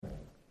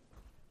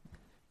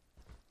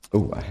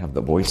Oh, I have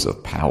the voice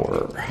of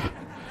power.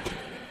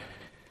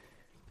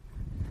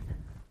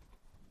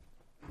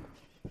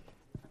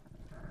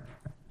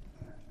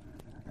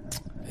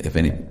 If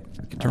any,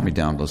 you can turn me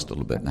down just a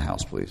little bit in the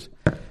house, please.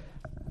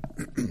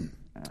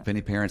 If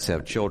any parents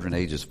have children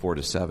ages 4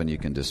 to 7, you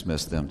can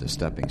dismiss them to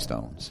stepping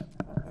stones.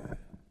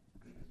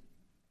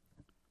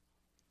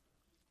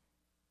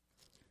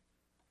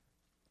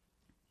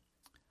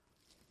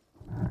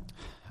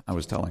 I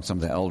was telling some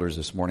of the elders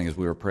this morning as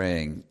we were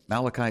praying,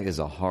 Malachi is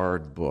a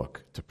hard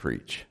book to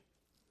preach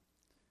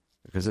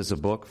because it's a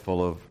book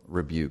full of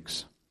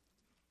rebukes,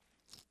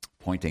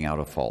 pointing out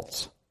of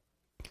faults.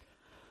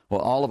 Well,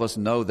 all of us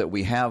know that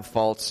we have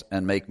faults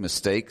and make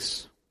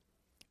mistakes,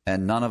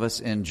 and none of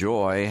us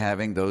enjoy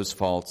having those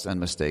faults and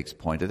mistakes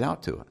pointed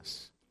out to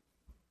us.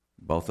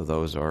 Both of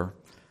those are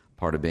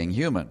part of being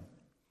human.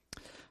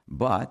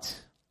 But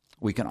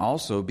we can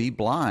also be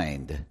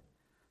blind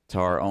to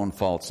our own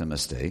faults and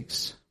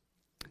mistakes.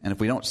 And if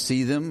we don't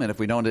see them and if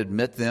we don't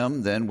admit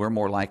them, then we're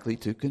more likely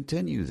to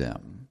continue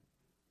them.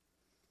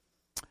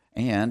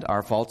 And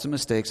our faults and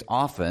mistakes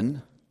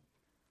often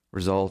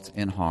result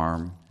in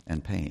harm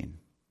and pain.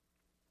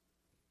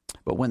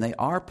 But when they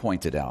are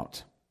pointed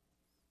out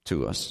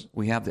to us,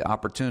 we have the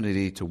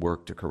opportunity to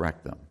work to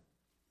correct them.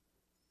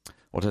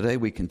 Well, today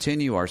we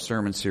continue our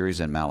sermon series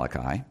in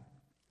Malachi.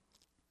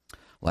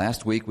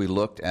 Last week we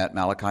looked at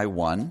Malachi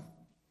 1,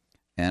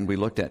 and we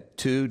looked at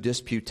 2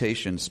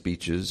 disputation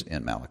speeches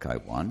in Malachi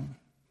 1.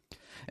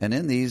 And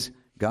in these,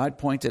 God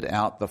pointed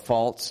out the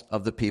faults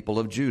of the people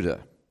of Judah.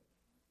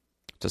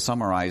 To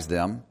summarize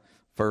them,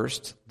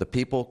 first, the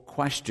people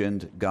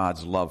questioned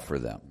God's love for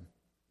them.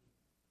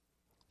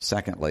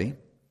 Secondly,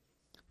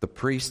 the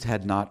priest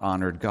had not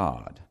honored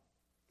God.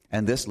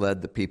 And this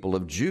led the people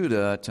of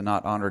Judah to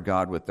not honor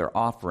God with their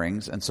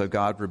offerings, and so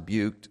God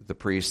rebuked the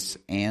priests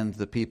and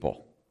the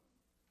people.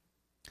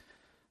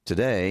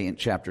 Today, in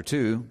chapter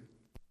 2,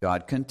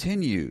 God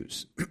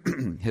continues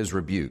his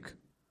rebuke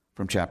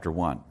from chapter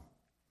 1.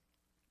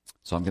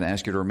 So I'm going to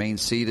ask you to remain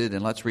seated,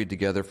 and let's read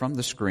together from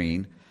the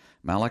screen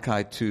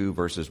Malachi 2,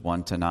 verses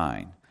 1 to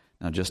 9.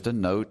 Now, just a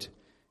note,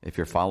 if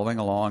you're following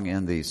along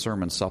in the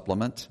sermon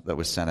supplement that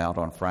was sent out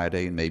on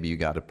Friday, and maybe you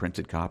got a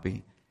printed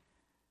copy,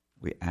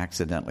 I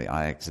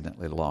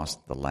accidentally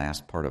lost the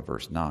last part of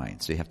verse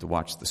 9. So you have to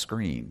watch the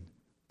screen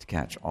to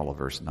catch all of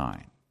verse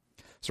 9.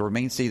 So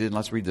remain seated, and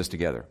let's read this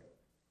together.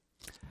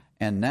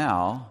 And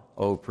now,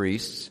 O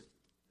priests,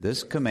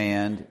 this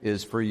command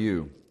is for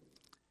you.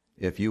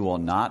 If you will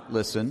not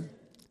listen,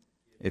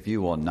 if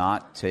you will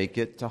not take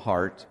it to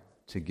heart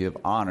to give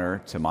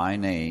honor to my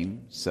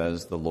name,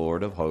 says the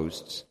Lord of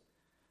hosts,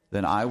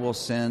 then I will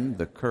send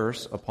the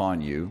curse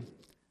upon you,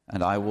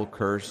 and I will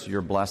curse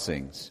your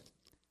blessings.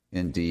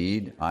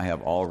 Indeed, I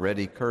have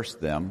already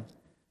cursed them,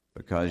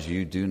 because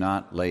you do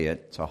not lay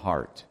it to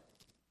heart.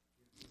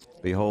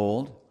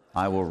 Behold,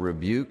 I will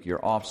rebuke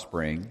your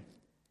offspring,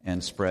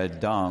 and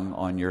spread dung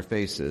on your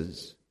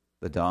faces,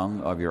 the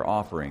dung of your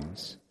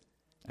offerings,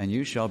 and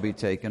you shall be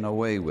taken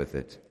away with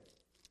it.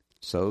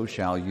 So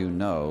shall you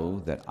know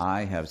that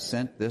I have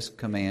sent this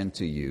command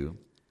to you,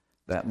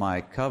 that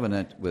my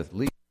covenant with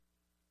Levi,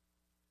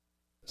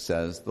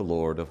 says the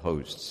Lord of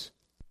hosts.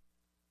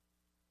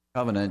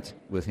 Covenant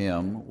with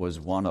him was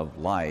one of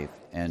life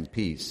and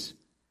peace,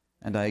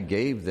 and I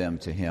gave them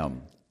to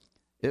him.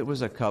 It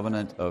was a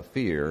covenant of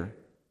fear,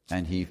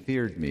 and he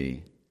feared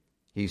me.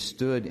 He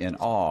stood in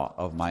awe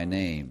of my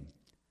name.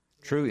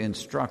 True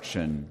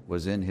instruction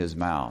was in his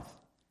mouth,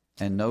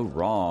 and no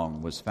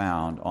wrong was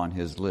found on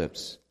his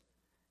lips.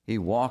 He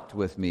walked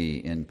with me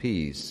in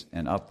peace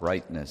and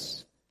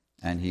uprightness,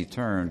 and he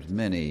turned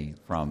many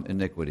from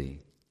iniquity.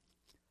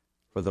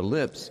 For the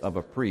lips of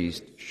a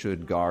priest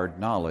should guard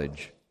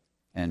knowledge,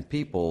 and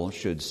people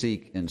should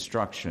seek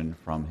instruction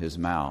from his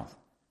mouth.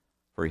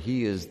 For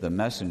he is the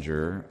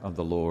messenger of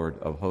the Lord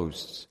of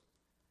hosts.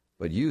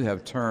 But you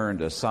have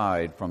turned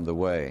aside from the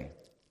way.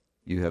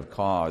 You have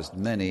caused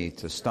many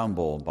to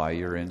stumble by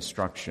your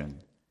instruction.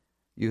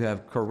 You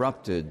have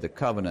corrupted the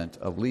covenant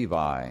of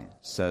Levi,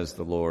 says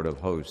the Lord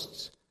of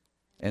hosts.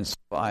 And so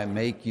I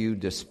make you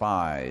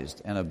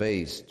despised and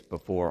abased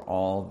before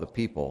all the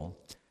people,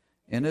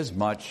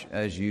 inasmuch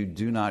as you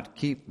do not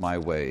keep my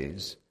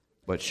ways,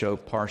 but show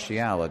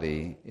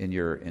partiality in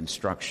your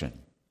instruction.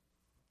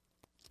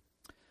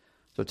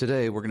 So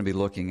today we're going to be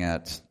looking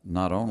at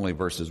not only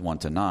verses 1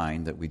 to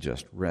 9 that we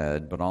just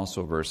read, but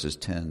also verses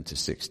 10 to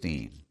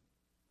 16.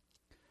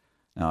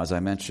 Now, as I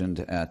mentioned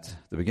at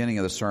the beginning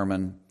of the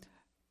sermon,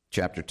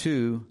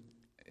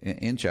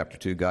 in chapter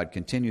 2, God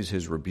continues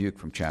his rebuke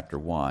from chapter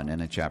 1.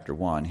 And in chapter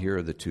 1, here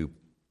are the 2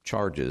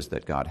 charges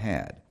that God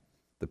had.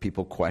 The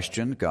people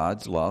questioned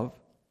God's love,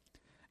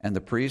 and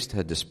the priest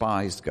had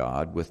despised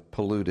God with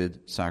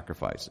polluted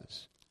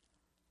sacrifices.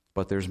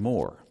 But there's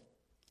more.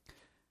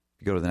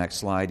 If you go to the next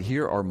slide,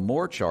 here are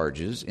more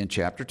charges in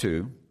chapter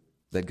 2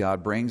 that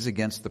God brings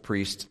against the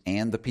priests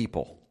and the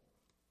people.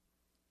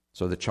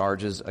 So the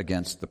charges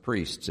against the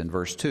priests in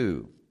verse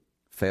 2,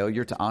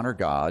 failure to honor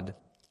God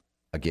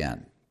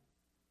again.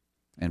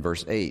 In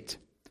verse 8,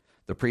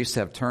 The priests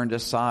have turned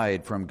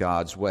aside from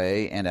God's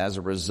way, and as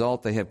a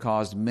result, they have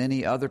caused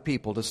many other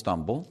people to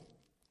stumble.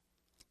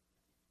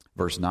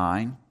 Verse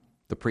 9,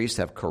 the priests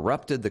have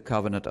corrupted the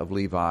covenant of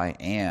Levi,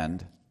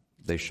 and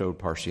they showed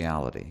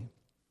partiality.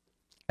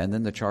 And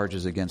then the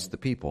charges against the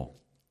people.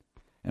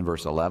 In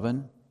verse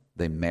 11,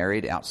 they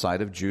married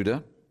outside of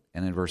Judah,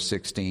 and in verse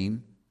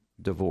 16,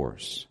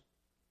 divorce.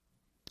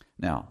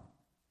 Now,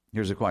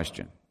 here's a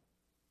question.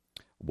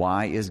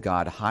 Why is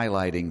God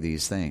highlighting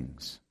these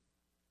things?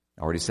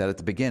 I already said at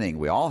the beginning,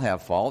 we all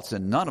have faults,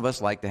 and none of us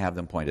like to have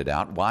them pointed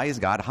out. Why is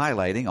God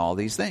highlighting all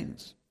these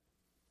things?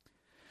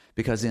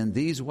 Because in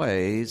these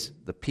ways,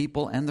 the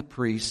people and the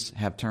priests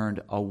have turned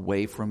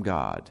away from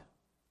God.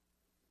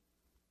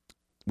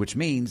 Which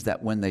means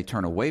that when they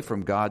turn away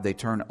from God, they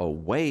turn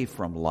away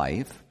from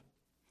life,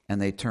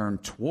 and they turn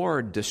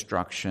toward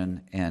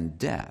destruction and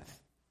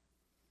death.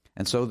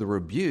 And so the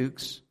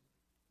rebukes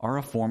are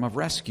a form of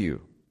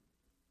rescue.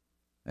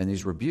 And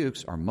these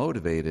rebukes are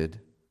motivated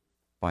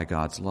by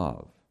God's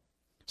love.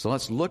 So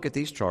let's look at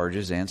these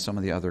charges and some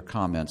of the other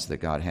comments that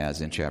God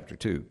has in chapter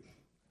 2.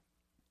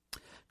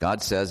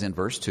 God says in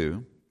verse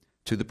 2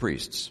 to the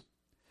priests,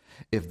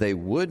 if they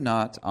would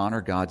not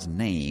honor God's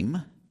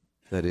name,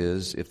 that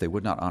is, if they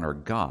would not honor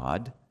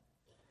God,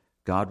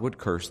 God would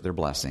curse their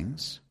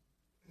blessings.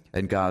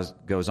 And God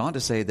goes on to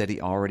say that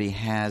he already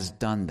has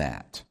done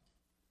that.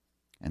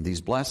 And these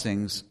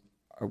blessings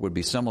would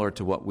be similar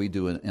to what we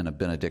do in a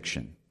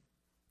benediction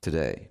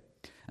today.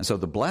 And so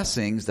the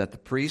blessings that the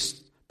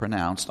priests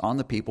pronounced on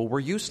the people were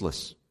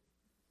useless.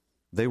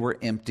 They were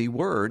empty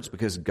words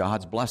because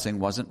God's blessing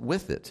wasn't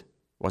with it,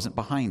 wasn't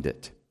behind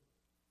it.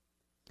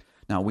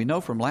 Now, we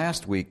know from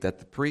last week that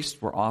the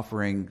priests were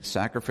offering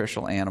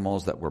sacrificial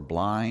animals that were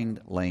blind,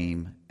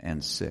 lame,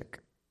 and sick.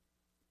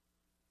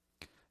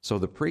 So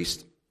the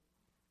priest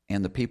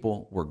and the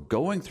people were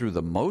going through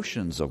the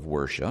motions of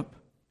worship,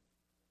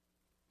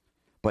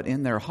 but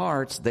in their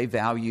hearts they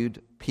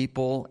valued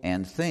people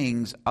and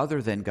things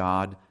other than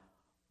God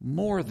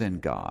more than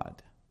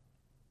God.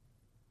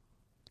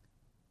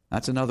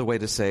 That's another way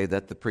to say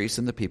that the priests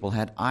and the people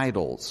had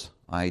idols,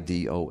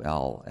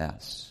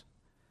 I-D-O-L-S.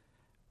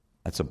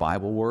 That's a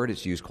Bible word.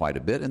 It's used quite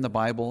a bit in the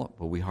Bible,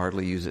 but we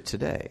hardly use it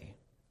today.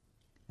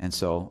 And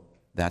so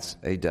that's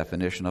a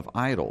definition of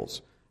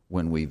idols,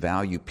 when we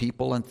value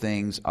people and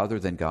things other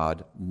than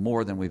God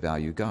more than we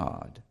value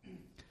God.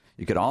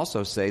 You could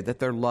also say that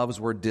their loves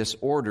were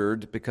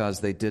disordered because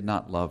they did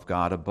not love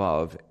God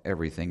above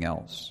everything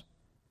else.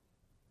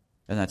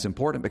 And that's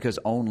important because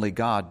only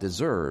God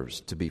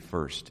deserves to be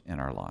first in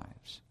our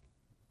lives.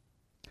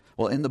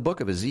 Well, in the book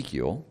of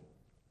Ezekiel,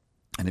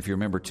 and if you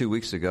remember 2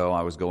 weeks ago,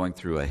 I was going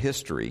through a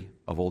history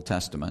of Old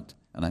Testament,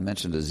 and I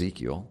mentioned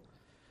Ezekiel.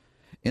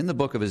 In the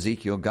book of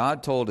Ezekiel,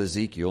 God told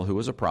Ezekiel, who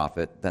was a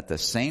prophet, that the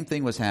same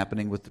thing was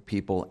happening with the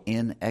people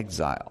in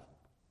exile.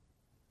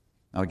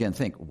 Now again,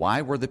 think,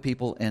 why were the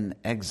people in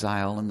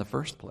exile in the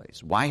first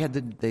place? Why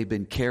had they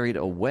been carried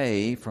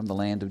away from the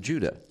land of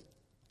Judah?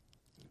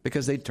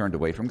 Because they'd turned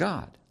away from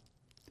God.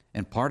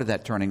 And part of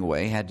that turning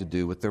away had to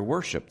do with their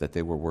worship, that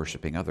they were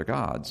worshiping other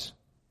gods.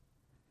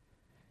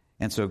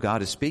 And so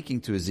God is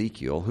speaking to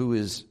Ezekiel, who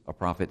is a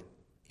prophet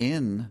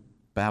in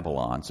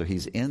Babylon. So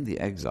he's in the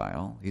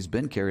exile. He's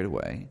been carried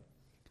away.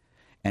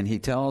 And he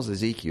tells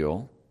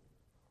Ezekiel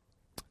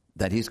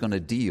that he's going to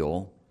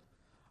deal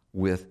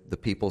with the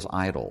people's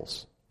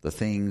idols, the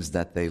things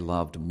that they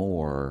loved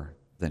more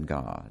than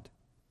God.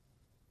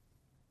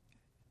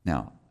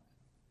 Now,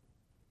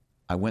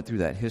 I went through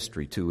that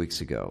history 2 weeks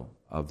ago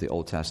of the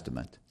Old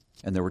Testament,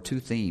 and there were two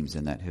themes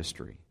in that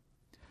history.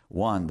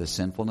 One, the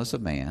sinfulness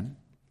of man,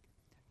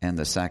 and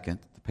the second,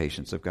 the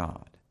patience of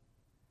God.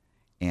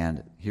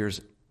 And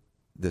here's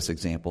this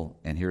example,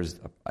 and here's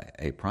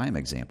a prime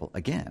example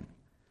again.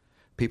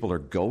 People are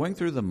going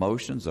through the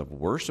motions of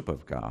worship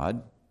of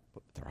God,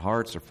 but their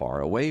hearts are far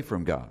away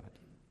from God.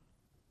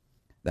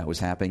 That was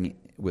happening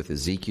with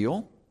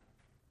Ezekiel,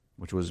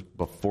 which was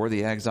before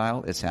the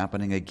exile. It's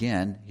happening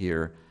again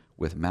here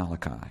with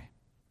Malachi.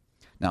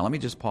 Now, let me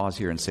just pause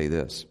here and say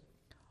this.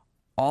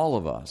 All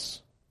of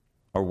us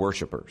are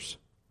worshipers.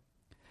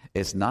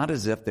 It's not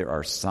as if there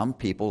are some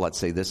people, let's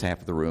say this half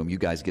of the room, you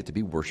guys get to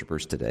be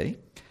worshipers today,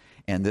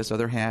 and this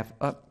other half,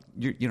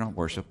 you don't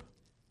worship.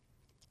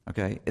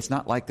 Okay? It's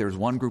not like there's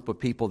one group of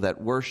people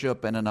that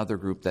worship and another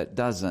group that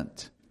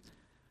doesn't.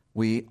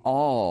 We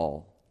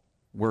all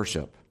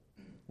worship.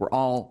 We're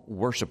all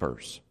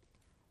worshipers.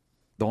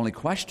 The only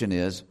question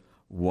is,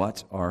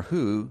 what or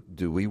who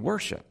do we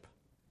worship?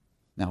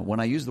 Now, when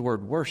I use the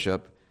word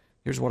worship,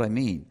 here's what I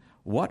mean.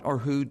 What or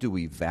who do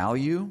we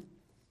value,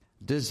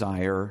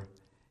 desire,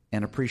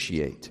 and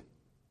appreciate?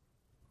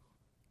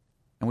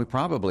 And we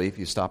probably, if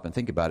you stop and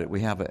think about it,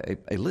 we have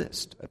a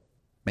list,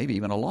 maybe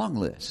even a long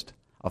list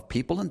of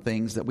people and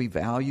things that we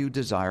value,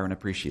 desire, and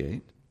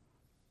appreciate.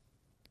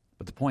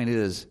 But the point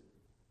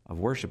of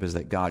worship is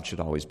that God should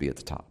always be at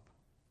the top.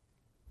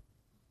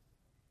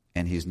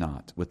 And he's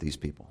not with these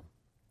people.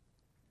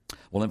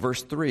 Well, in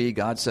verse 3,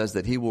 God says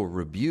that he will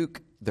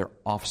rebuke their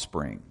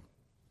offspring.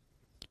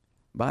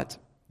 But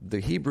the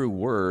Hebrew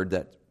word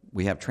that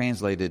we have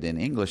translated in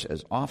English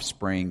as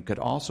offspring could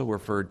also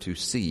refer to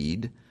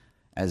seed,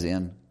 as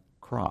in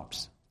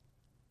crops.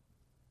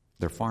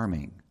 Their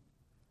farming,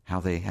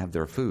 how they have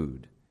their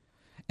food.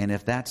 And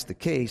if that's the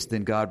case,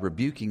 then God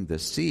rebuking the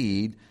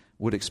seed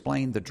would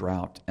explain the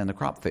drought and the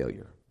crop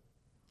failure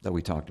that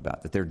we talked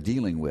about, that they're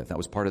dealing with. That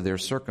was part of their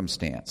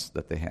circumstance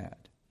that they had.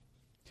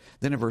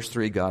 Then in verse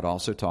 3, God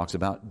also talks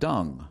about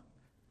dung.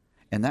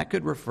 And that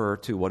could refer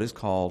to what is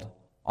called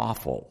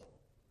offal.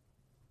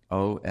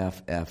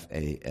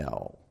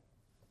 O-F-F-A-L.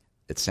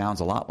 It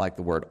sounds a lot like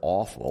the word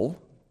awful,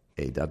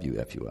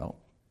 A-W-F-U-L.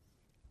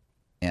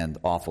 And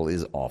awful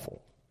is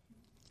awful.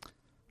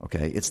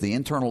 Okay, it's the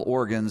internal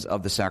organs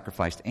of the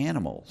sacrificed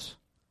animals.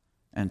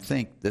 And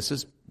think, this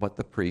is what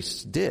the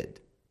priests did.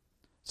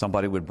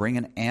 Somebody would bring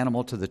an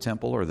animal to the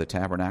temple or the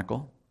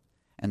tabernacle,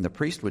 and the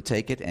priest would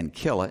take it and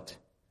kill it,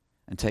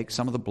 and take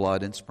some of the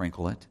blood and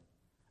sprinkle it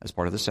as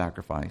part of the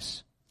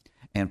sacrifice.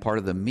 And part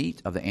of the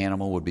meat of the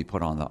animal would be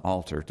put on the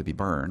altar to be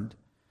burned,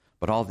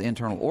 but all the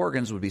internal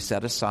organs would be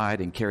set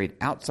aside and carried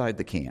outside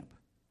the camp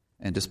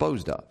and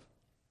disposed of.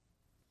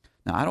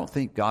 Now, I don't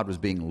think God was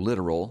being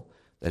literal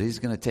that he's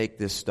going to take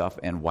this stuff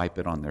and wipe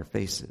it on their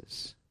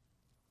faces.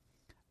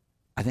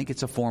 I think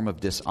it's a form of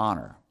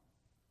dishonor.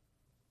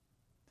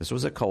 This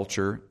was a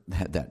culture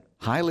that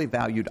highly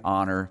valued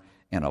honor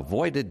and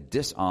avoided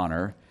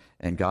dishonor.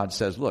 And God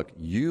says, look,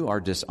 you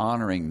are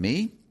dishonoring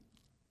me,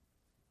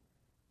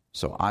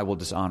 so I will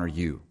dishonor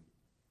you.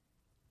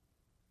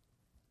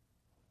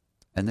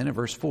 And then in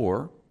verse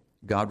 4,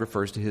 God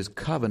refers to his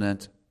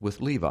covenant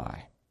with Levi.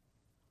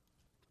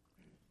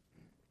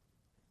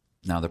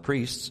 Now the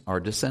priests are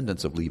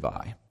descendants of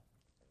Levi,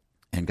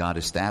 and God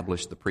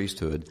established the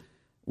priesthood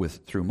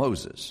through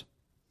Moses.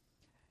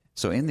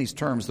 So in these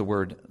terms,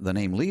 the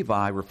name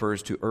Levi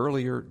refers to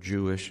earlier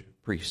Jewish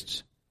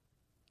priests.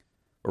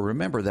 But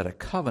remember that a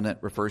covenant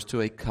refers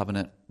to a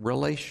covenant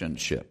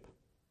relationship.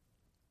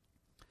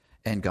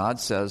 And God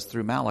says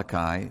through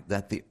Malachi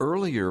that the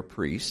earlier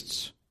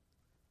priests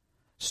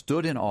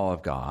stood in awe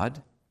of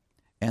God,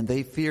 and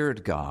they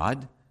feared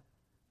God,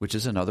 which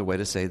is another way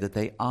to say that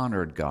they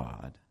honored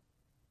God.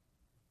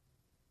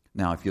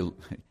 Now, if you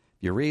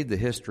read the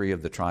history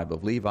of the tribe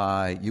of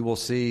Levi, you will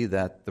see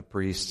that the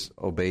priests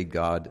obeyed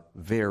God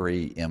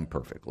very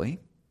imperfectly.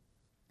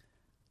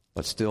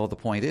 But still, the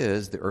point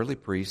is, the early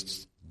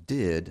priests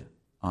did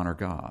honor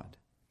God,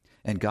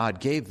 and God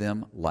gave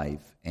them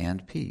life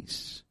and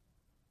peace.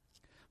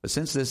 But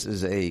since this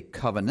is a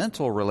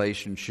covenantal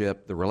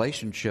relationship, the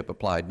relationship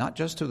applied not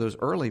just to those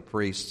early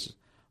priests,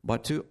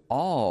 but to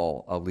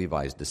all of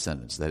Levi's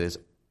descendants, that is,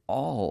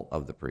 all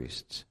of the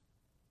priests.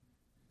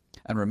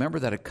 And remember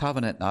that a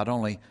covenant not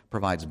only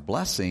provides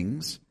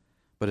blessings,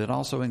 but it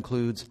also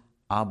includes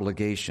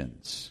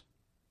obligations.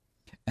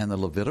 And the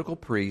Levitical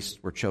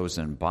priests were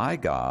chosen by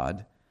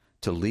God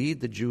to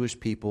lead the Jewish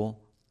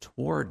people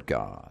toward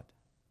God.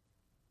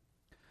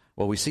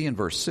 Well, we see in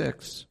verse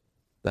 6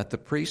 that the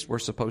priests were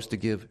supposed to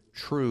give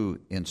true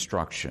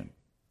instruction.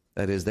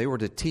 That is, they were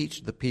to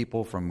teach the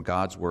people from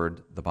God's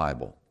word, the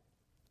Bible.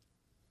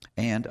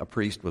 And a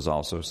priest was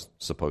also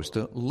supposed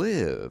to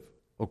live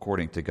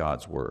according to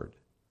God's word.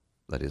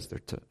 That is, they're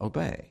to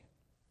obey.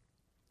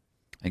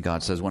 And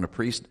God says when a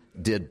priest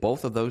did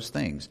both of those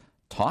things,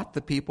 taught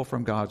the people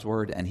from God's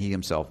word, and he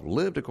himself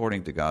lived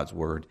according to God's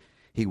word,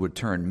 he would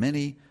turn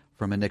many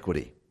from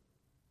iniquity.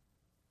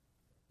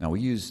 Now,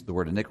 we use the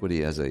word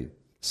iniquity as a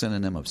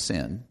synonym of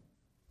sin.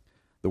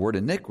 The word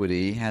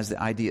iniquity has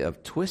the idea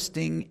of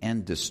twisting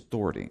and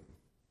distorting.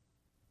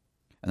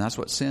 And that's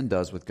what sin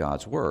does with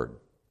God's word.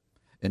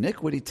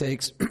 Iniquity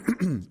takes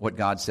what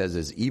God says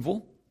is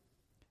evil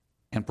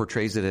and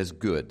portrays it as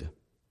good.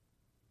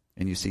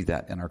 And you see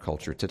that in our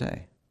culture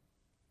today.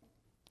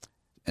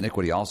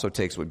 Iniquity also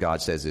takes what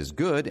God says is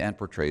good and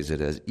portrays it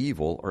as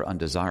evil or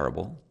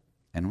undesirable.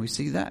 And we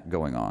see that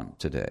going on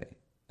today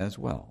as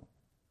well.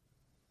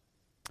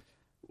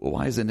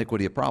 Why is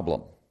iniquity a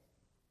problem?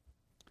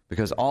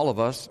 Because all of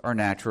us are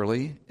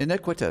naturally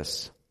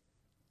iniquitous.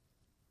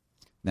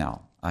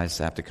 Now, I just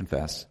have to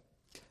confess,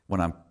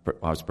 when I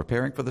was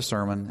preparing for the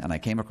sermon and I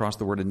came across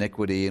the word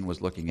iniquity and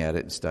was looking at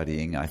it and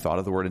studying, I thought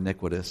of the word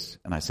iniquitous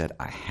and I said,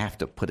 I have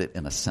to put it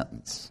in a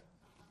sentence.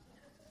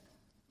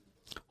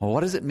 Well,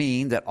 what does it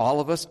mean that all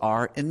of us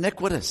are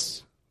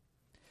iniquitous?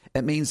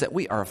 It means that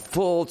we are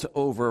full to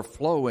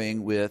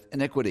overflowing with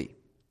iniquity,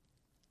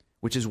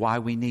 which is why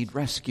we need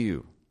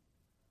rescue.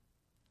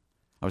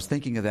 I was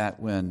thinking of that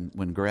when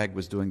Greg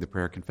was doing the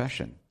prayer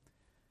confession.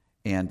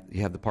 And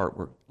you have the part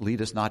where,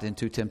 lead us not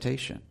into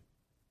temptation.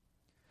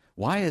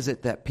 Why is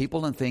it that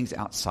people and things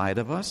outside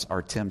of us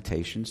are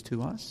temptations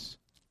to us?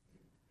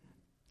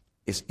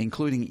 It's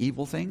including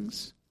evil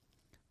things?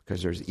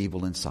 Because there's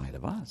evil inside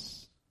of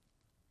us.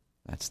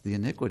 That's the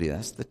iniquity.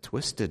 That's the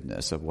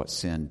twistedness of what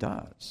sin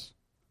does.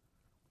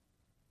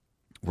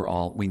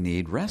 We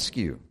need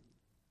rescue.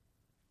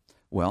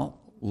 Well,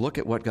 look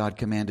at what God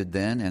commanded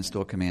then and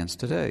still commands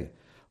today.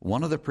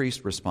 One of the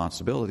priest's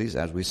responsibilities,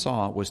 as we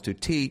saw, was to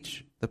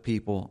teach the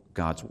people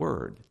God's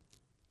word.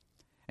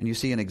 And you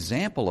see an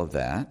example of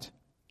that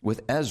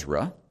with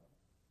Ezra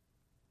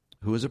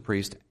who was a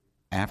priest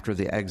after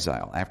the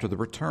exile, after the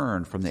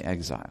return from the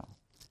exile.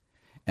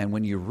 And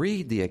when you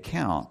read the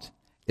account,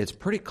 it's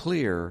pretty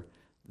clear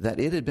that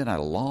it had been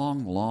a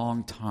long,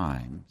 long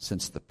time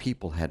since the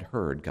people had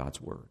heard God's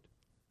word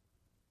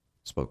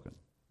spoken.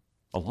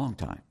 A long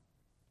time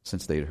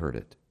since they'd heard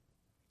it.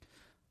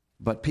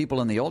 But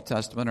people in the Old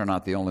Testament are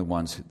not the only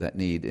ones that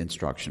need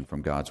instruction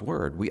from God's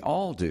word. We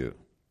all do.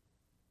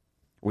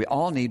 We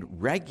all need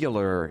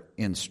regular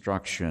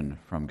instruction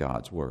from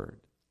God's word.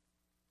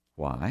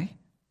 Why?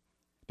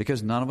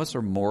 Because none of us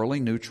are morally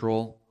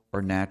neutral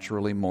or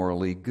naturally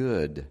morally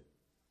good.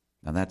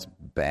 Now that's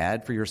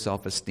bad for your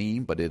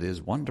self-esteem, but it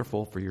is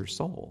wonderful for your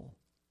soul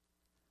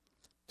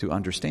to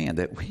understand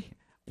that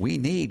we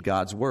need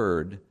God's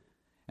word,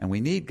 and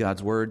we need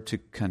God's word to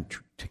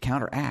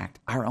counteract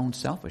our own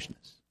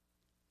selfishness,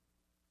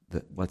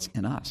 what's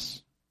in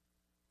us.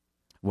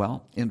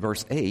 Well, in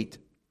verse 8,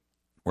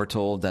 we're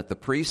told that the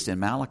priests in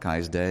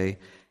Malachi's day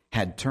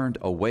had turned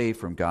away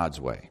from God's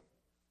way.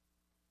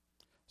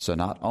 So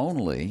not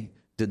only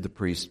did the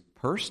priests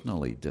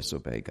personally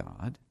disobey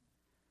God,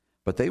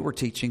 but they were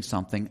teaching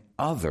something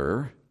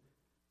other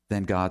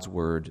than God's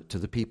word to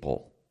the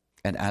people.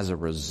 And as a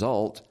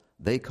result,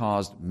 they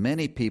caused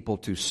many people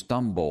to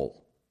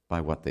stumble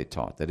by what they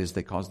taught. That is,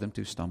 they caused them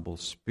to stumble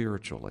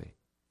spiritually.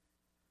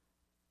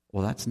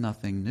 Well, that's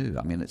nothing new.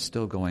 I mean, it's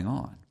still going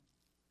on.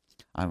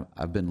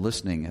 I've been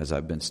listening as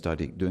I've been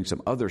studying, doing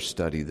some other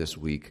study this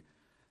week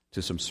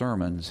to some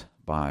sermons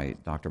by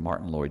Dr.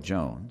 Martin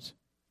Lloyd-Jones.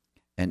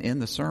 And in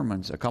the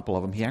sermons, a couple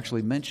of them, he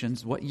actually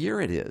mentions what year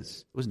it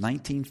is. It was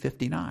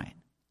 1959.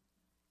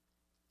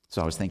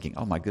 So I was thinking,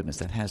 oh my goodness,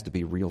 that has to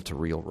be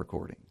reel-to-reel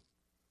recording,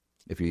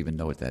 if you even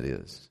know what that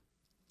is.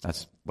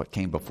 That's what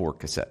came before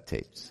cassette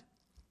tapes.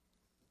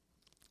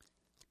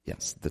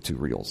 Yes, the two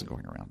reels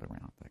going around,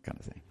 that kind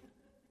of thing.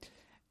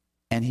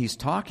 And he's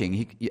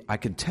talking, I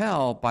can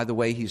tell by the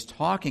way he's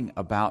talking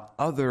about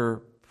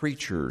other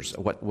preachers,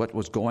 what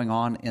was going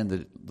on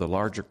in the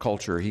larger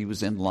culture. He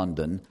was in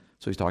London,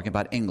 so he's talking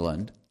about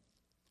England.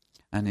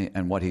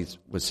 And what he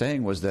was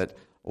saying was that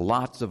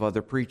lots of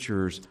other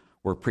preachers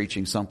were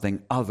preaching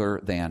something other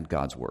than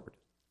God's word.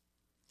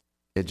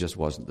 It just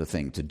wasn't the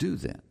thing to do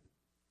then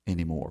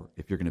anymore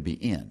if you're going to be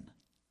in.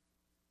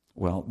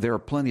 Well, there are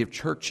plenty of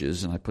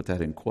churches, and I put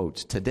that in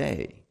quotes,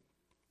 today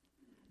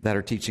that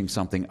are teaching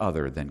something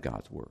other than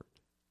God's word.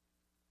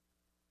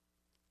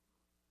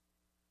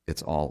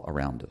 It's all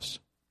around us.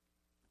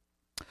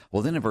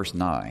 Well, then in verse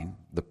 9,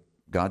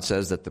 God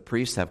says that the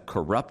priests have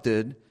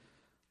corrupted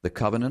the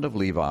covenant of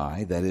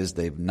Levi. That is,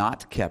 they've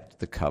not kept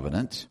the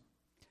covenant.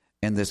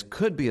 And this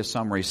could be a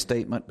summary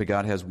statement, but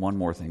God has one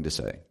more thing to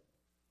say.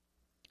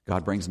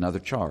 God brings another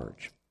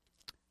charge.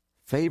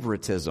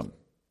 Favoritism.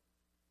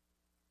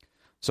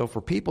 So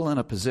for people in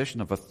a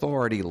position of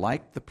authority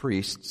like the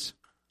priests,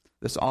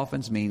 this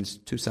often means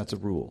two sets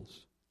of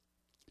rules.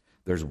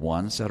 There's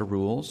one set of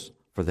rules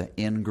for the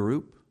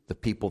in-group, the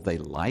people they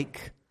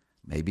like,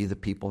 maybe the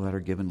people that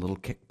are given little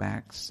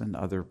kickbacks and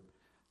other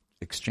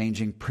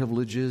exchanging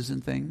privileges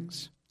and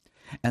things.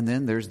 And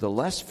then there's the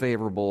less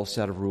favorable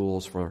set of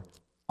rules for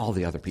all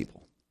the other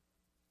people.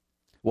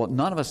 Well,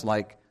 none of us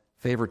like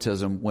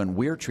favoritism when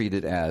we're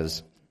treated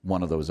as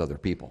one of those other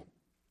people.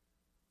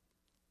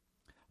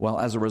 Well,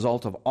 as a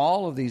result of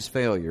all of these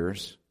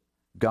failures,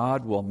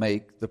 God will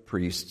make the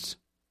priests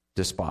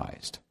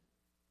despised.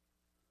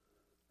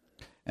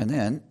 And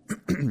then,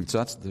 so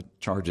that's the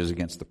charges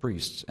against the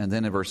priests. And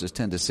then in verses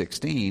 10 to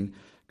 16,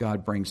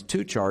 God brings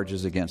two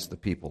charges against the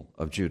people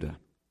of Judah.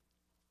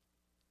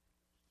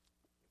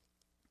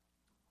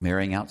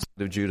 Marrying outside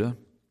of Judah,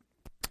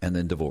 and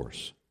then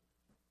divorce.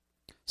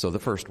 So the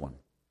first one.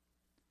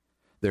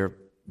 Their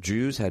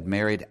Jews had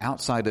married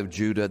outside of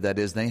Judah, that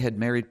is, they had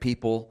married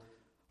people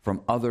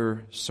from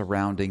other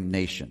surrounding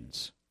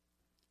nations.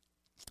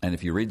 And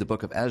if you read the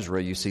book of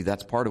Ezra, you see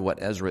that's part of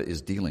what Ezra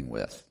is dealing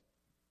with.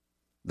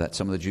 That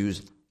some of the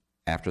Jews,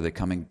 after they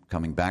coming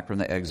back from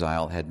the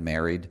exile, had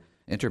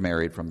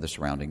intermarried from the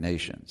surrounding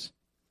nations.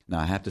 Now,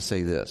 I have to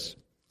say this,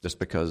 just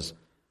because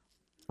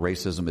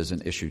racism is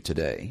an issue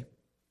today.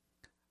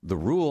 The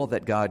rule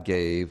that God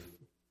gave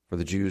for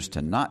the Jews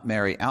to not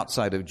marry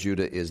outside of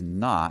Judah is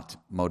not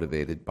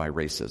motivated by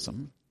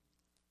racism.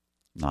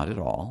 Not at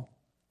all.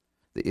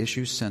 The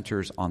issue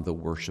centers on the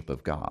worship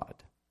of God.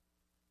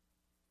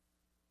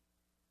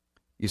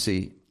 You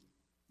see,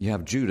 you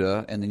have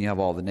Judah, and then you have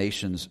all the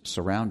nations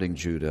surrounding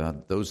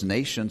Judah. Those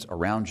nations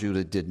around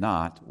Judah did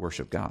not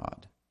worship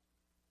God.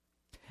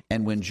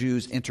 And when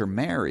Jews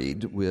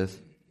intermarried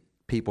with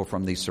people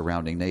from these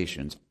surrounding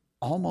nations,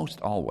 almost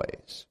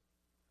always,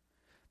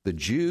 the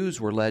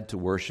Jews were led to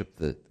worship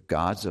the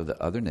gods of the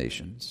other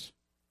nations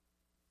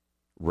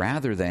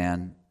rather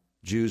than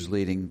Jews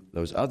leading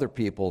those other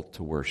people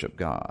to worship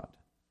God.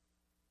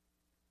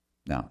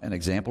 Now, an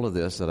example of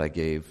this that I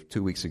gave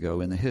 2 weeks ago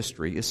in the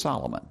history is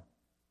Solomon,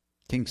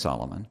 King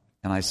Solomon.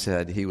 And I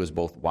said he was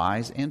both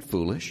wise and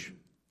foolish.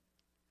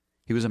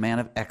 He was a man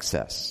of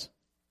excess.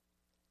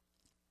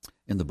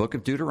 In the book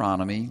of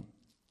Deuteronomy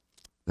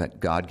that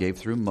God gave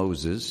through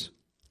Moses,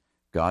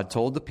 God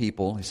told the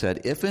people, he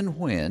said, if and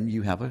when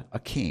you have a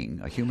king,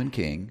 a human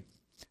king,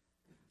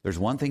 there's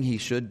one thing he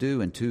should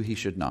do and two he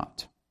should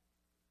not.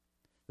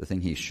 The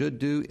thing he should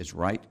do is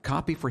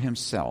copy for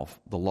himself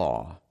the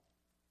law.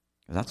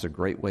 That's a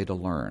great way to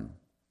learn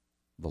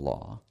the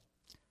law.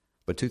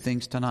 But two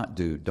things to not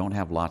do: don't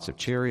have lots of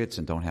chariots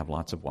and don't have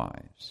lots of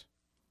wives.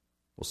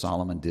 Well,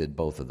 Solomon did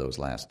both of those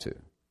last two.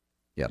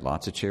 He had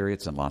lots of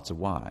chariots and lots of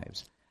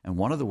wives. And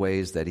one of the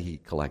ways that he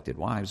collected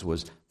wives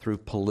was through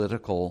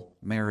political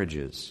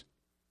marriages.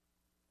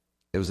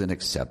 It was an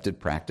accepted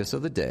practice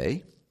of the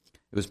day.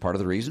 It was part of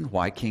the reason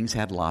why kings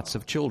had lots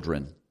of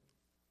children,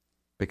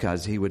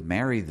 because he would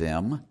marry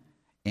them,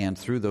 and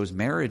through those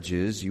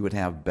marriages you would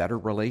have better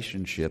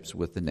relationships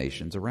with the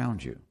nations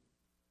around you.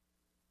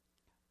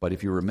 But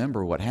if you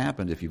remember what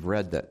happened, if you've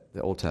read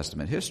the Old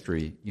Testament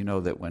history, you know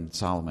that when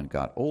Solomon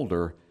got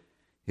older,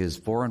 his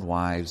foreign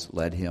wives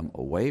led him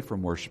away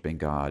from worshiping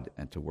God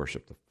and to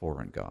worship the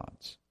foreign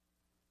gods.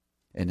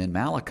 And in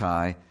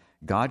Malachi,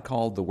 God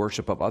called the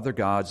worship of other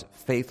gods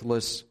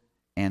faithless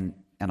and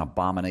an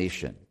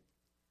abomination,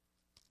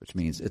 which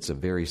means it's a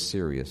very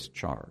serious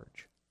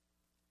charge.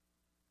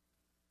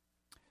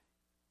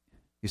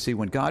 You see,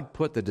 when God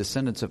put the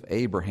descendants of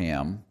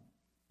Abraham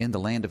in the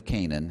land of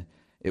Canaan,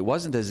 it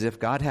wasn't as if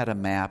God had a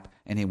map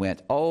and he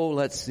went, oh,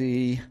 let's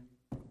see,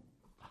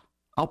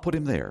 I'll put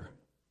him there.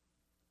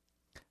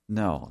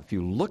 No, if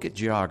you look at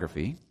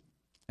geography,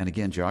 and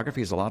again,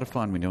 geography is a lot of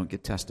fun when you don't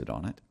get tested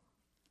on it.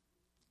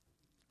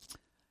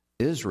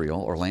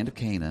 Israel, or land of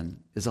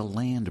Canaan, is a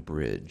land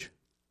bridge.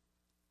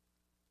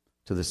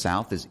 To the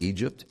south is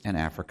Egypt and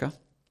Africa.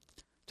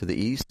 To the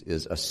east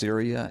is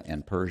Assyria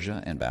and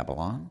Persia and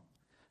Babylon.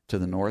 To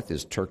the north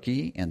is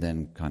Turkey, and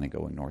then kind of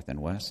going north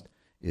and west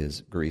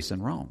is Greece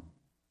and Rome.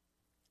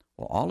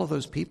 Well, all of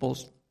those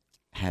peoples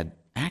had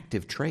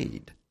active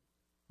trade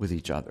with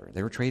each other.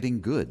 They were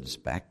trading goods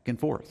back and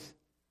forth.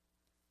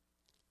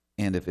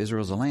 And if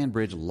Israel's a land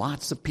bridge,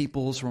 lots of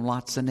peoples from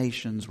lots of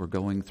nations were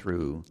going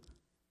through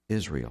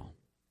Israel.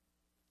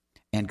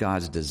 And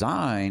God's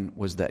design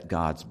was that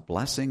God's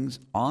blessings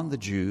on the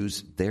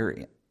Jews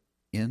there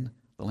in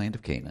the land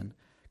of Canaan,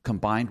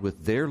 combined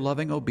with their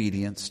loving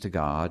obedience to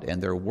God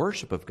and their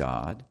worship of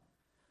God,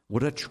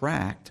 would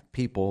attract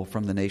people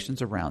from the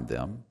nations around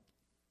them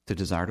to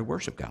desire to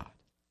worship God.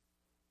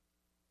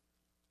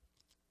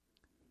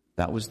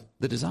 That was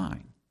the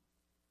design.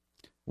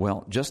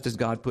 Well, just as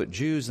God put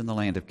Jews in the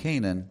land of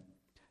Canaan,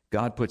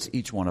 God puts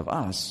each one of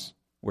us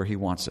where he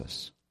wants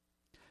us.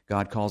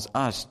 God calls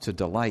us to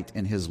delight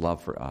in his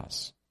love for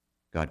us.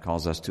 God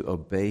calls us to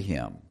obey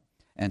him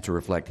and to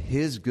reflect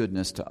his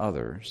goodness to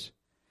others.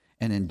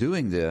 And in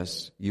doing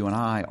this, you and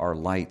I are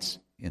lights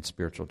in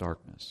spiritual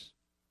darkness.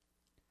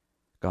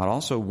 God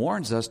also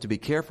warns us to be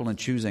careful in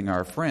choosing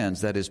our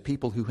friends, that is,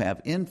 people who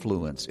have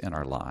influence in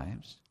our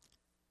lives.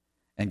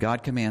 And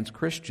God commands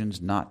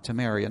Christians not to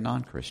marry a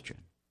non-Christian.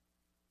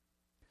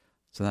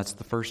 So that's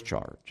the first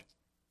charge.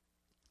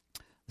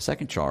 The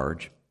second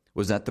charge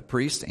was that the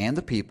priests and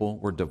the people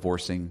were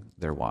divorcing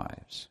their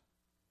wives.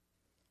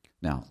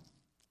 Now,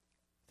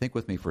 think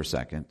with me for a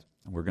second,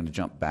 and we're going to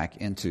jump back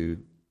into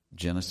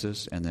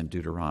Genesis and then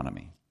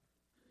Deuteronomy.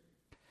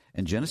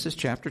 In Genesis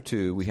chapter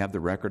 2, we have the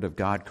record of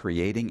God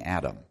creating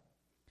Adam.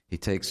 He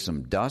takes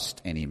some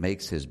dust and he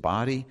makes his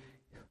body.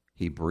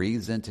 He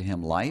breathes into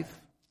him life.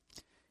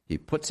 He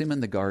puts him in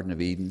the Garden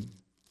of Eden.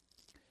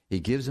 He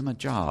gives him a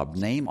job: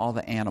 name all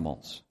the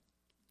animals.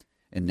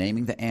 In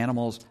naming the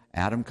animals,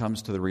 Adam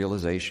comes to the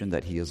realization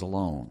that he is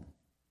alone.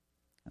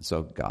 And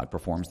so God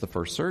performs the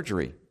first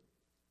surgery,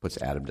 puts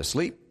Adam to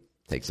sleep,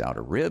 takes out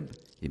a rib.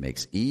 He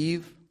makes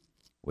Eve,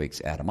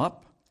 wakes Adam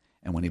up.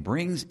 And when he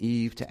brings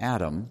Eve to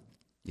Adam,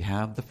 you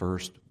have the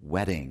first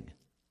wedding,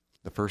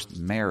 the first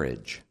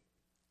marriage.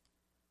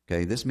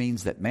 Okay, this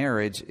means that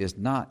marriage is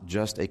not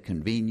just a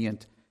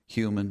convenient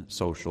human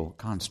social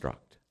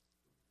construct,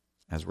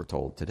 as we're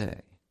told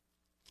today.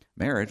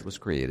 Marriage was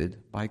created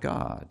by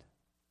God.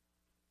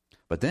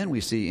 But then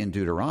we see in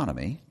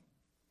Deuteronomy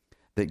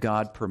that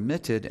God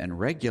permitted and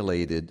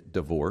regulated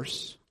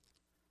divorce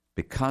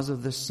because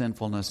of the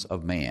sinfulness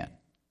of man.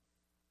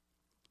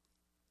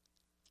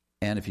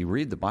 And if you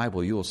read the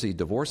Bible, you will see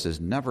divorce is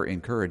never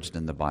encouraged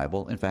in the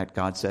Bible. In fact,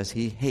 God says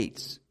he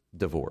hates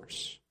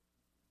divorce.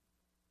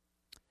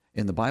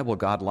 In the Bible,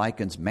 God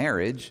likens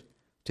marriage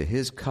to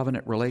his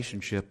covenant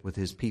relationship with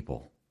his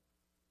people,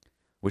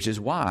 which is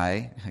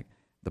why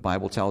the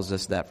Bible tells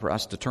us that for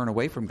us to turn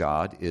away from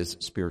God is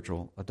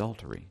spiritual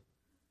adultery,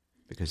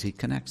 because he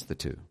connects the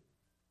two.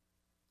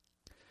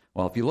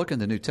 Well, if you look in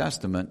the New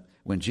Testament,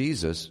 when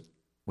Jesus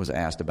was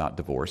asked about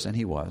divorce, and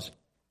he was,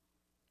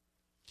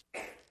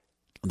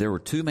 there were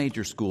two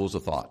major schools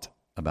of thought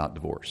about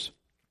divorce.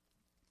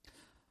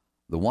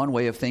 The one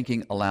way of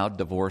thinking allowed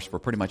divorce for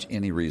pretty much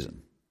any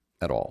reason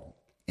at all.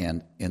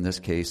 And in this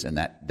case, in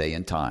that day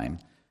and time,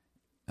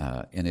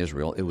 in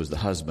Israel, it was the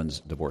husbands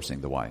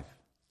divorcing the wife.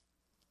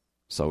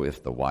 So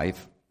if the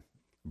wife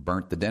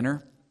burnt the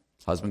dinner,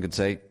 husband could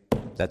say,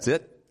 that's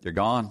it, you're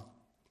gone,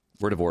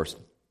 we're divorced.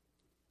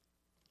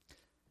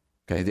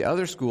 Okay, the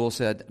other school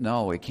said,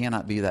 no, it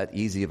cannot be that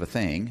easy of a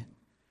thing.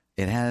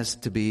 It has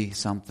to be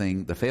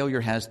something, the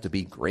failure has to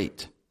be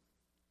great.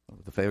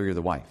 The failure of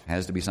the wife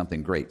has to be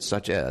something great,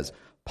 such as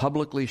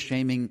publicly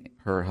shaming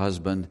her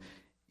husband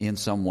in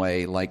some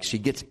way, like she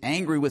gets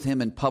angry with him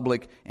in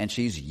public and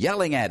she's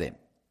yelling at him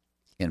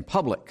in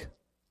public.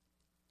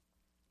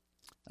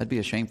 That'd be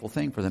a shameful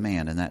thing for the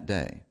man in that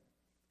day,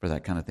 for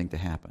that kind of thing to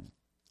happen.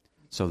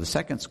 So the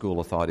second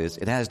school of thought is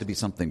it has to be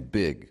something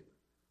big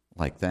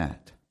like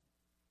that.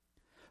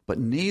 But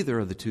neither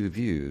of the two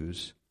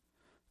views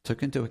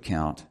took into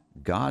account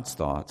God's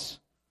thoughts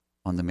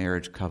on the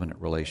marriage covenant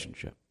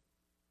relationship.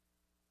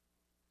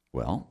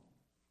 Well,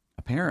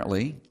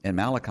 apparently, in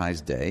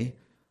Malachi's day,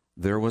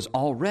 there was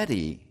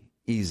already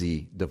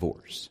easy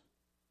divorce.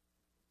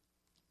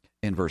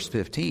 In verse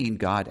 15,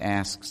 God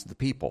asks the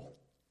people,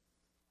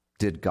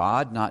 did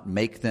God not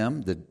make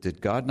them, did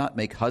God not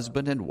make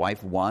husband and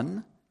wife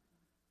one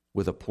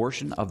with a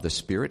portion of the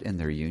Spirit in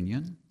their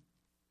union?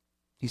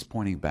 He's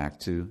pointing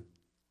back to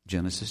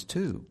Genesis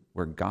 2,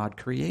 where God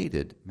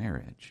created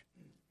marriage.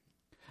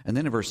 And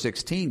then in verse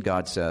 16,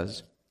 God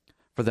says,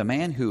 for the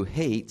man who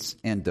hates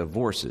and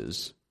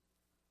divorces,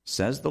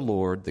 says the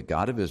Lord, the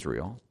God of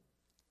Israel,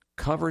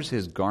 covers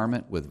his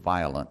garment with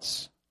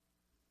violence.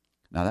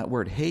 Now that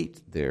word hate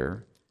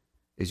there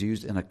is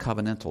used in a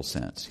covenantal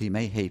sense. He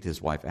may hate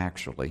his wife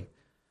actually,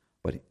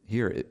 but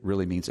here it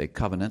really means a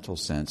covenantal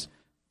sense,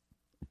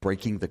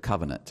 breaking the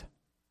covenant.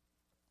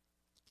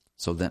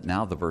 So that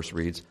now the verse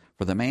reads,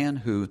 for the man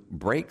who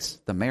breaks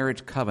the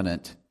marriage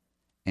covenant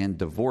and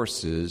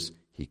divorces,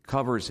 he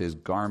covers his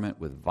garment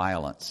with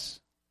violence.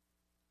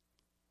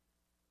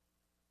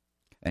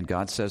 And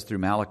God says through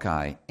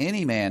Malachi,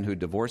 any man who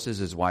divorces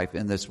his wife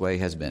in this way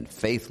has been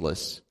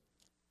faithless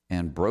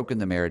and broken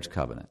the marriage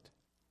covenant.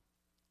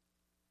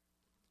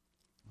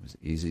 It was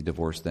easy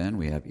divorce then.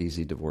 We have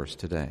easy divorce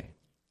today.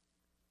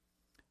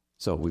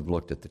 So we've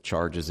looked at the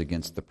charges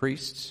against the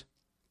priests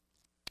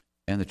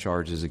and the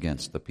charges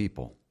against the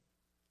people.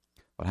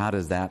 But how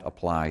does that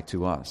apply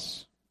to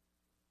us?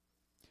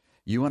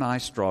 You and I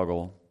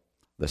struggle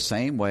the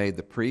same way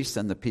the priests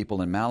and the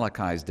people in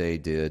Malachi's day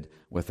did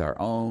with our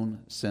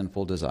own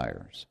sinful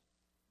desires.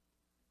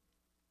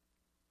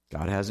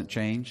 God hasn't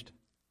changed.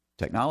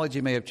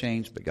 Technology may have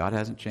changed, but God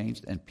hasn't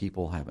changed, and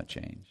people haven't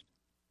changed.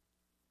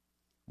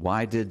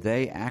 Why did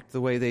they act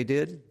the way they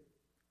did?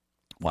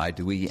 Why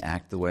do we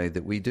act the way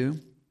that we do?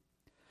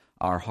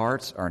 Our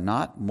hearts are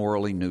not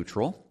morally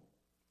neutral,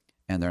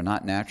 and they're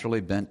not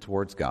naturally bent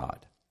towards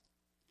God.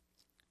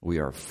 We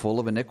are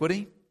full of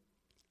iniquity,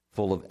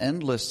 full of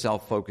endless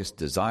self-focused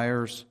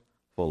desires,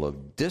 full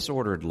of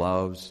disordered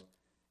loves,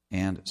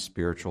 and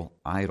spiritual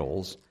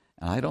idols.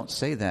 And I don't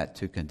say that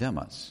to condemn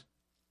us.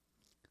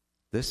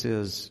 This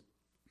is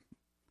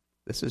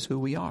who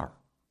we are.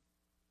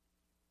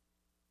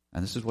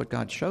 And this is what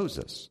God shows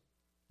us.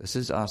 This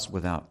is us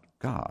without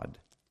God.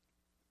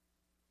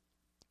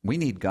 We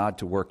need God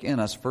to work in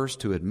us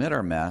first to admit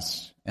our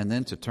mess and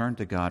then to turn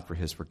to God for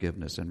his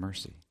forgiveness and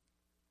mercy.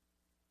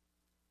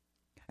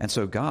 And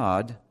so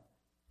part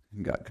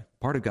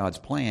of God's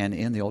plan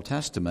in the Old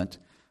Testament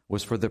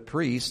was for the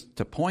priest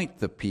to point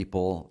the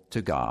people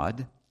to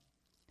God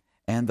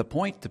and to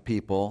point the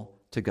people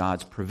to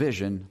God's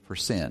provision for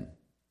sin,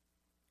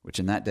 which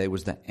in that day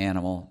was the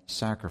animal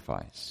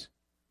sacrifice.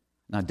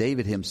 Now,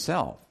 David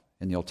himself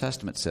in the Old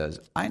Testament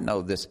says, I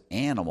know this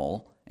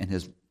animal and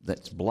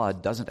that's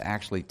blood doesn't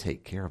actually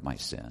take care of my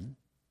sin.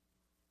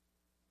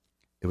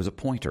 It was a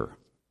pointer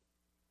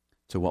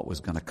to what was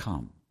going to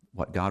come,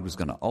 what God was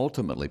going to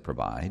ultimately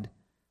provide,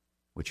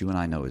 which you and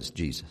I know is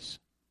Jesus.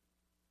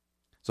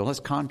 So let's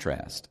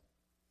contrast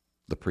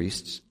the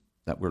priests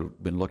that we've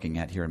been looking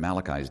at here in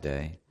Malachi's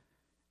day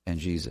and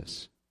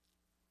Jesus.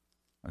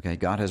 Okay,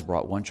 God has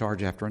brought one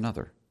charge after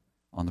another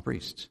on the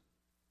priests.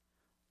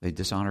 They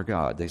dishonor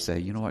God. They say,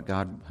 you know what,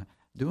 God,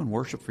 doing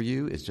worship for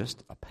you is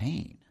just a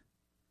pain.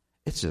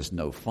 It's just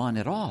no fun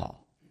at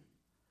all.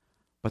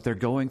 But they're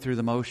going through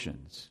the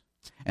motions,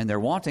 and they're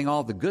wanting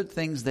all the good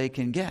things they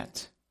can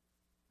get.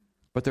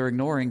 But they're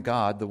ignoring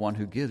God, the one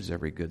who gives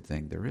every good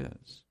thing there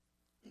is.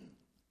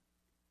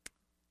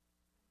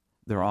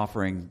 They're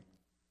offering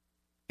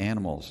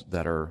animals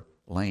that are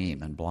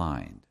lame and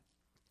blind,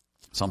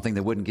 something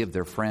they wouldn't give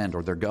their friend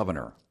or their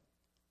governor.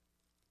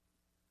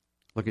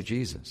 Look at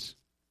Jesus.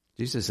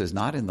 Jesus is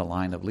not in the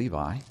line of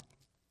Levi,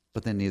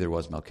 but then neither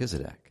was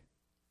Melchizedek.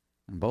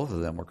 And both of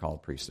them were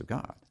called priests of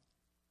God.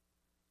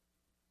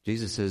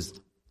 Jesus is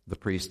the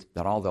priest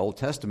that all the Old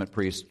Testament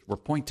priests were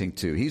pointing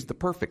to. He's the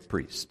perfect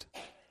priest.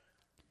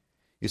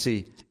 You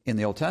see, in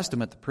the Old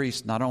Testament, the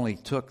priest not only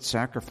took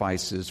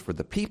sacrifices for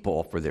the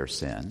people for their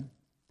sin,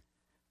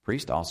 the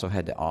priest also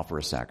had to offer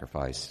a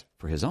sacrifice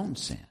for his own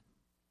sin.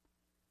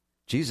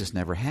 Jesus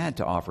never had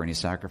to offer any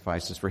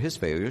sacrifices for his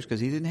failures because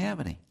he didn't have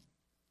any.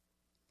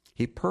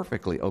 He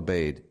perfectly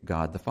obeyed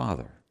God the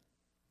Father.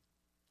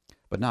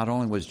 But not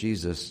only was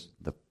Jesus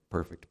the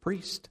perfect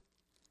priest,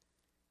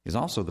 he's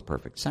also the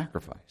perfect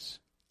sacrifice.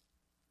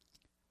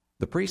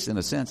 The priest, in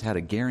a sense, had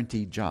a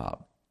guaranteed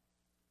job.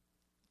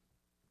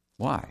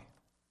 Why?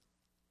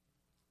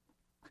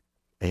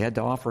 They had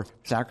to offer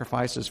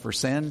sacrifices for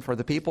sin for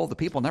the people. The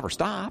people never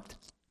stopped.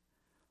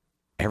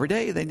 Every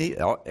day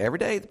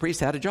the priest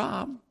had a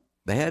job.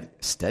 They had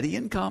steady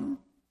income.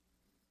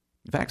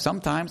 In fact,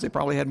 sometimes they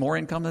probably had more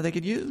income than they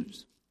could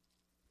use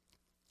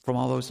from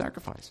all those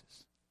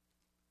sacrifices.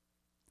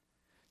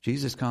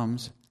 Jesus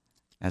comes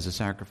as a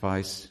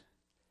sacrifice,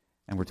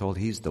 and we're told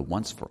he's the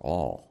once for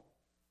all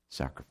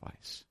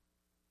sacrifice.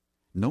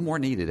 No more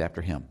needed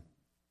after him.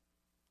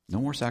 No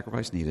more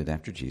sacrifice needed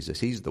after Jesus.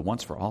 He's the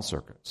once for all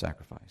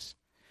sacrifice.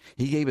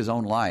 He gave his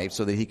own life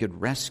so that he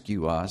could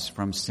rescue us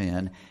from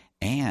sin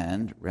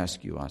and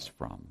rescue us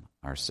from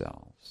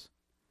ourselves.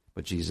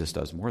 But Jesus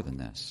does more than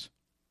this.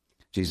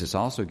 Jesus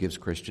also gives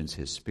Christians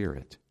his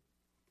Spirit.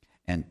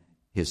 And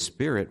his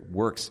Spirit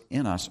works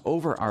in us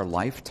over our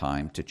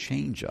lifetime to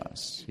change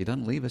us. He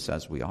doesn't leave us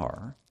as we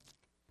are.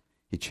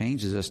 He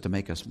changes us to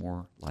make us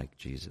more like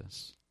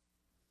Jesus.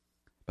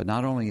 But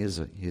not only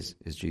is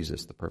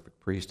Jesus the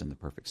perfect priest and the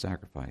perfect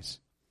sacrifice,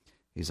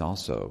 he's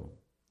also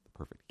the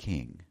perfect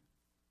king.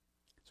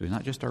 So he's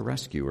not just our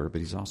rescuer,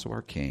 but he's also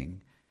our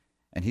king.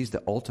 And he's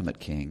the ultimate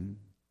king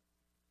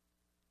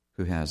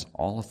who has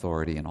all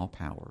authority and all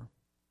power.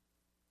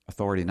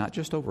 Authority not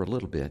just over a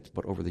little bit,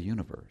 but over the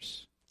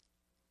universe.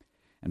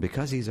 And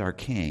because he's our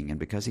king and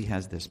because he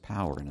has this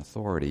power and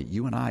authority,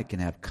 you and I can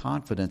have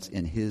confidence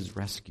in his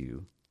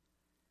rescue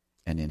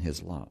and in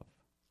his love.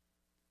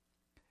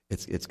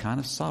 It's kind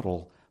of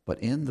subtle, but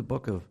in the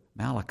book of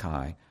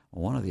Malachi,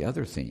 one of the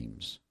other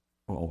themes,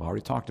 well, we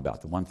already talked about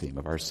the one theme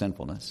of our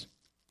sinfulness,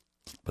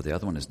 but the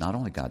other one is not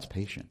only God's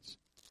patience,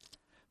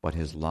 but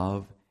his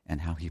love and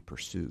how he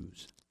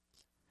pursues.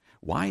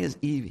 Why is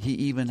he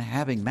even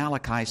having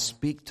Malachi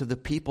speak to the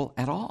people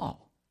at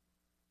all?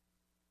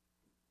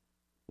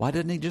 Why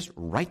didn't he just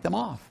write them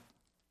off?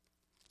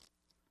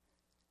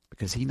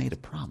 Because he made a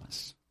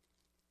promise.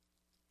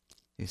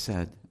 He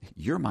said,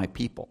 "You're my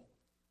people."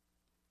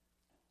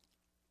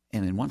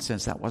 And in one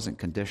sense, that wasn't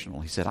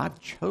conditional. He said, "I've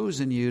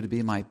chosen you to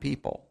be my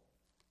people.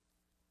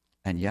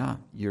 And yeah,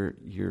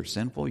 you're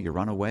sinful, you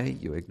run away,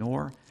 you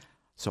ignore,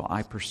 so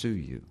I pursue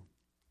you."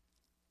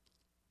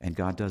 And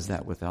God does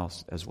that with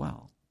us as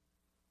well.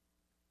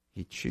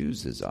 He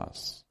chooses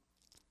us.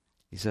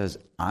 He says,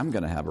 "I'm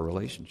going to have a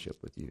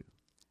relationship with you.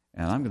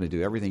 And I'm going to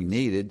do everything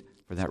needed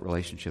for that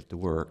relationship to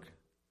work,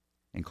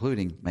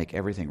 including make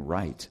everything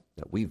right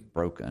that we've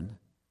broken,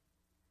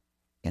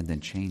 and then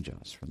change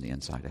us from the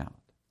inside out."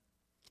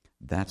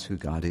 That's who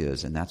God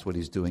is, and that's what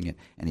he's doing,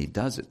 and he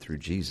does it through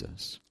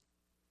Jesus.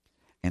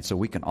 And so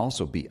we can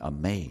also be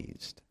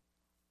amazed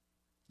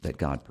that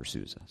God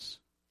pursues us.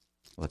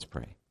 Let's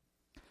pray.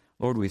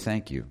 Lord, we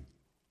thank you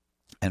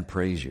and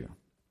praise you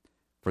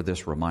for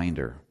this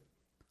reminder.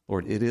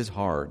 Lord, it is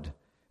hard.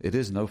 It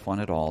is no fun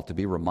at all to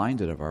be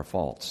reminded of our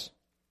faults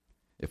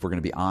if we're going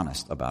to be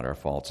honest about our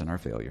faults and our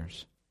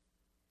failures,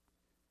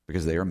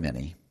 because they are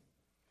many.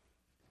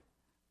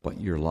 But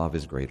your love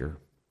is greater.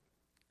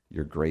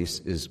 Your grace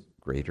is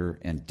greater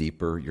and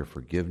deeper. Your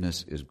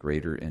forgiveness is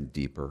greater and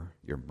deeper.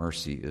 Your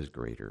mercy is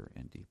greater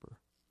and deeper.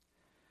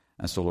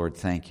 And so, Lord,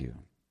 thank you.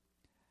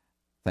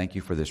 Thank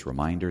you for this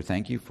reminder.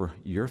 Thank you for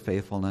your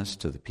faithfulness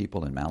to the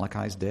people in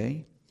Malachi's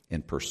day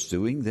in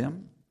pursuing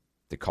them,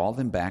 to call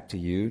them back to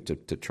you, to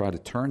try to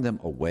turn them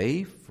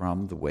away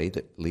from the way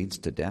that leads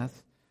to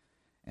death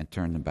and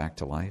turn them back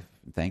to life.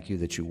 And thank you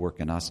that you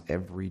work in us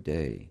every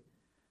day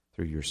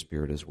through your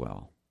Spirit as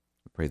well.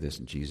 We pray this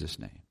in Jesus'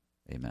 name.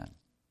 Amen.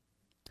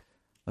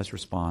 Let's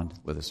respond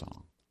with a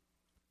song.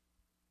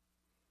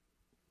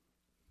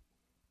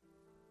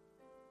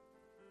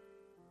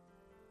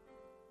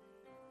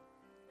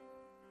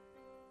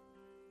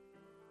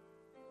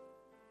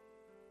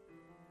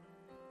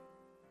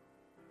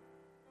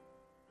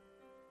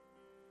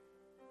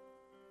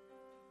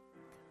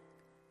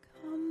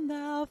 Come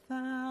thou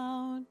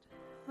fount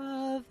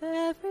of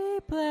every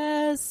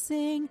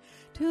blessing,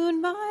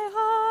 tune my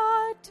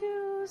heart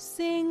to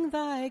sing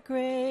thy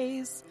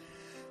grace.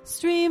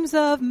 Streams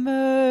of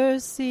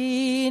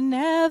mercy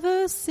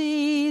never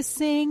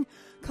ceasing,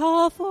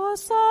 call for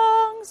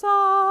songs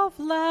of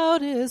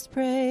loudest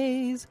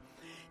praise.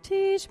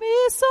 Teach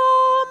me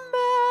some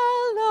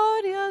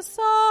melodious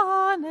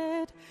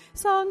sonnet,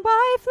 sung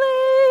by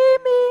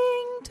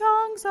flaming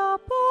tongues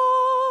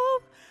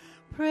above.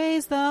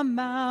 Praise the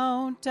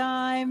mount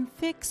I'm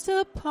fixed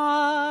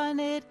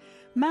upon it,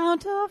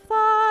 mount of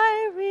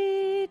thy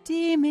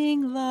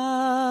redeeming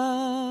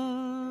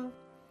love.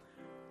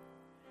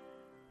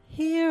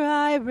 Here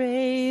I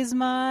raise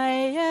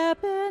my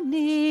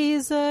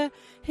Ebenezer,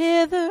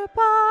 hither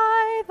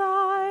by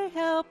thy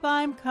help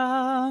I'm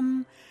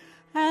come,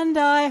 and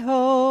I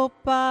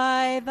hope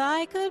by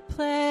thy good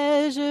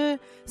pleasure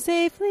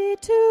safely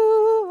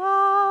to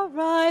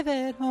arrive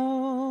at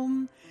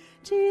home.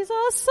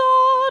 Jesus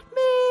sought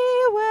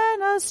me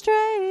when a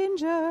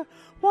stranger,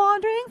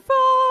 wandering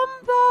from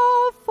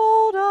the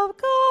fold of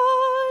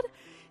God.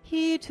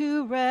 He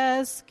to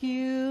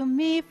rescue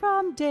me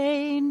from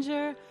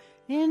danger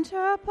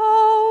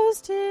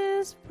interposed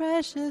his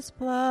precious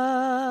blood.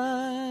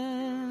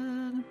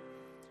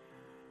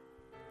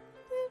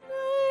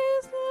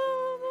 Praise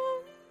the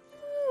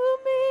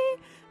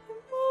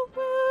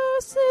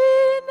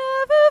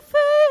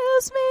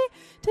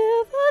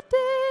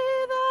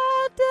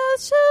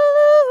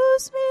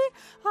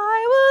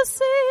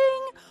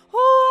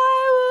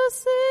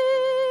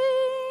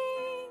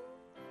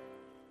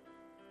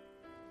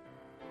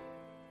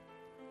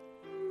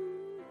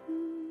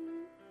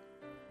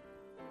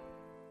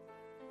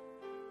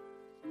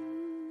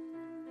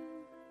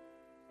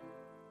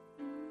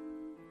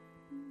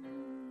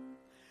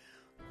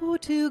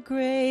to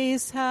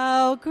grace,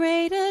 how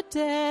great a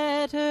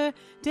debtor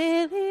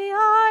daily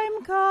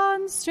I'm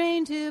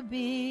constrained to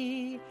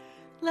be.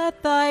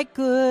 Let thy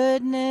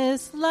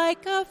goodness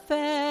like a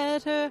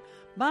fetter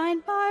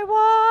bind my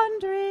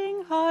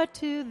wandering heart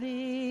to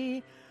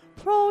thee.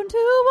 Prone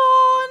to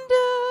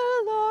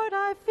wander, Lord,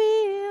 I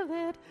feel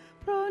it,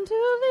 prone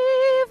to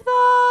leave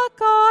the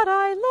God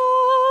I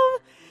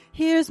love.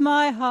 Here's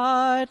my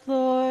heart,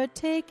 Lord,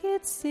 take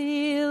it,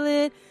 seal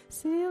it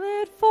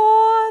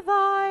for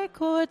thy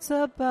courts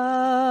above.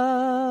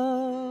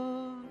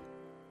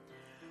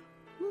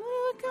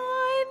 Your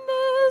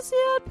kindness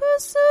yet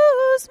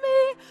pursues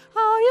me,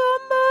 how your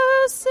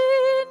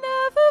mercy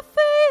never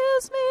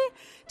fails me,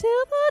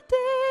 till the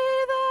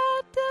day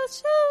that death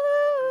shall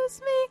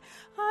lose me.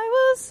 I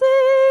will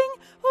sing,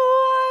 oh,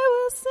 I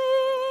will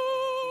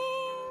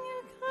sing.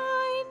 Your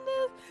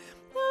kindness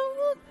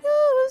never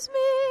pursues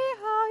me,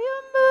 how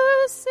your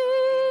mercy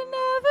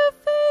never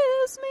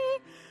fails me,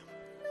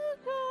 till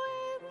the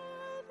day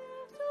that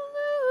death shall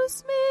lose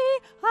me.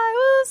 I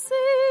will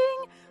sing,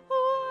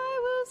 oh, I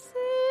will sing.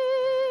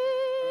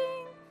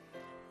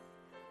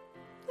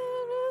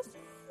 There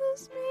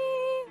is me,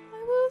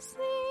 I will sing.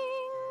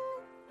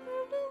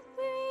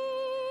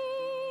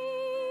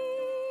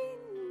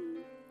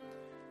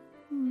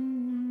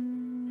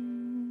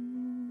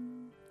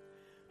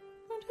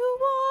 Prone to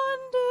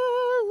wander,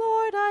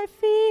 Lord, I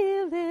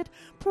feel it,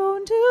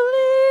 prone to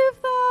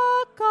leave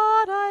the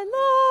God I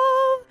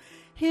love.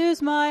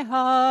 Here's my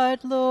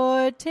heart,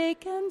 Lord,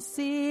 take and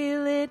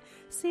seal it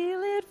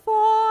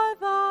for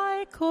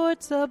thy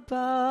courts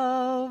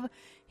above.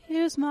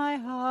 Here's my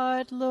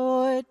heart,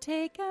 Lord,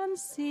 take and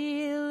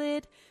seal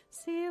it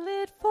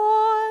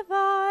for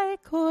thy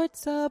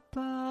courts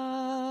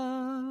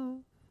above.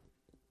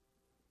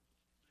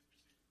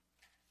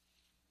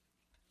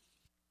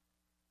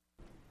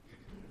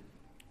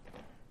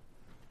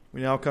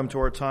 We now come to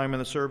our time in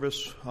the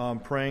service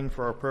praying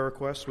for our prayer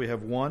requests. We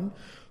have one.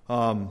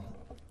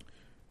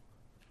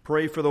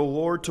 Pray for the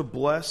Lord to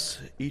bless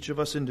each of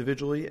us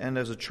individually and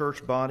as a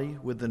church body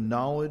with the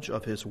knowledge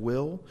of His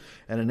will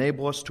and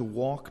enable us to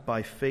walk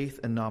by faith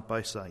and not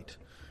by sight.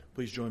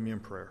 Please join me in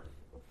prayer.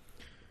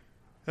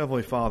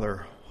 Heavenly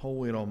Father,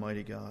 holy and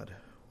almighty God,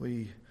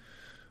 we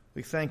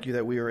thank you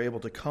that we are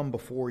able to come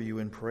before you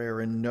in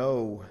prayer and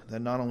know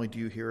that not only do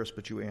you hear us,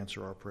 but you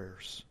answer our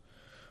prayers.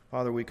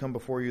 Father, we come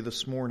before you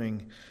this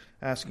morning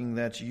asking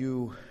that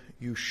you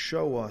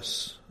show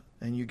us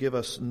and you give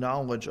us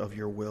knowledge of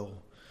your will.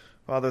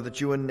 Father, that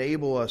you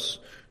enable us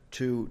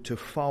to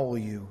follow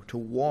you, to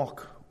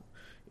walk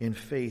in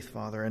faith,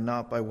 Father, and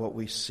not by what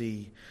we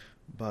see,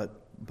 but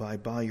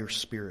by your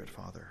Spirit,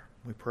 Father.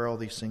 We pray all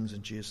these things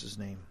in Jesus'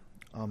 name.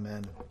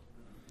 Amen.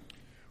 We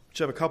just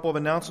have a couple of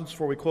announcements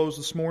before we close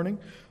this morning.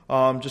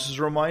 Just as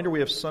a reminder,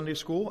 we have Sunday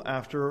school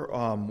after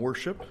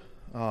worship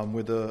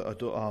with the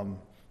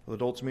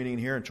adults meeting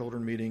here and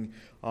children meeting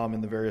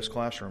in the various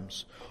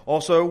classrooms.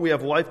 Also, we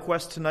have Life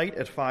Quest tonight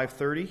at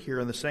 5:30 here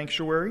in the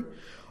sanctuary.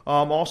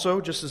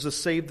 Also, just as a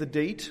save the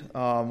date,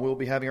 we'll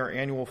be having our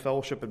annual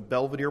fellowship at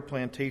Belvedere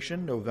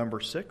Plantation, November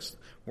 6th.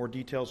 More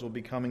details will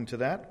be coming to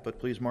that, but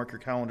please mark your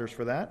calendars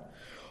for that.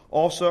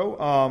 Also,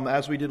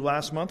 as we did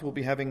last month, we'll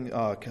be having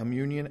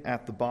communion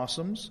at the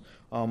Bossums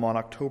on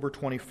October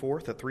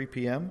 24th at 3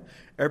 p.m.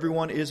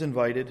 Everyone is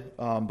invited,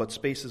 but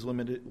space is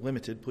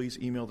limited. Please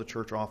email the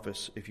church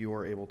office if you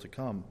are able to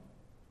come.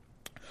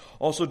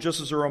 Also,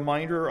 just as a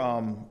reminder,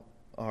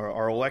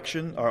 our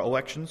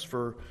elections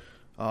for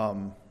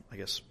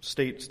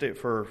state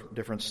for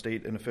different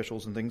state and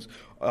officials and things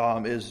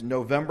is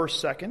November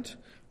 2nd.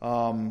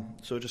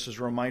 So just as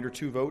a reminder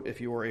to vote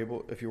if you are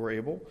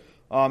able.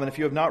 And if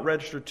you have not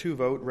registered to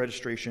vote,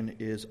 registration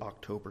is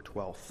October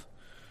 12th.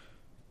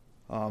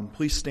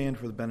 Please stand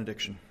for the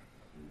benediction.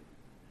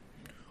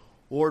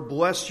 Lord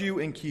bless you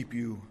and keep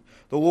you.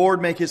 The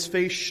Lord make his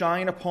face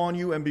shine upon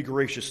you and be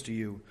gracious to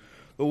you.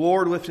 The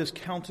Lord lift his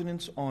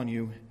countenance on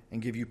you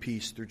and give you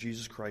peace through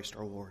Jesus Christ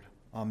our Lord.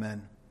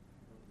 Amen.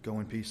 Go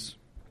in peace.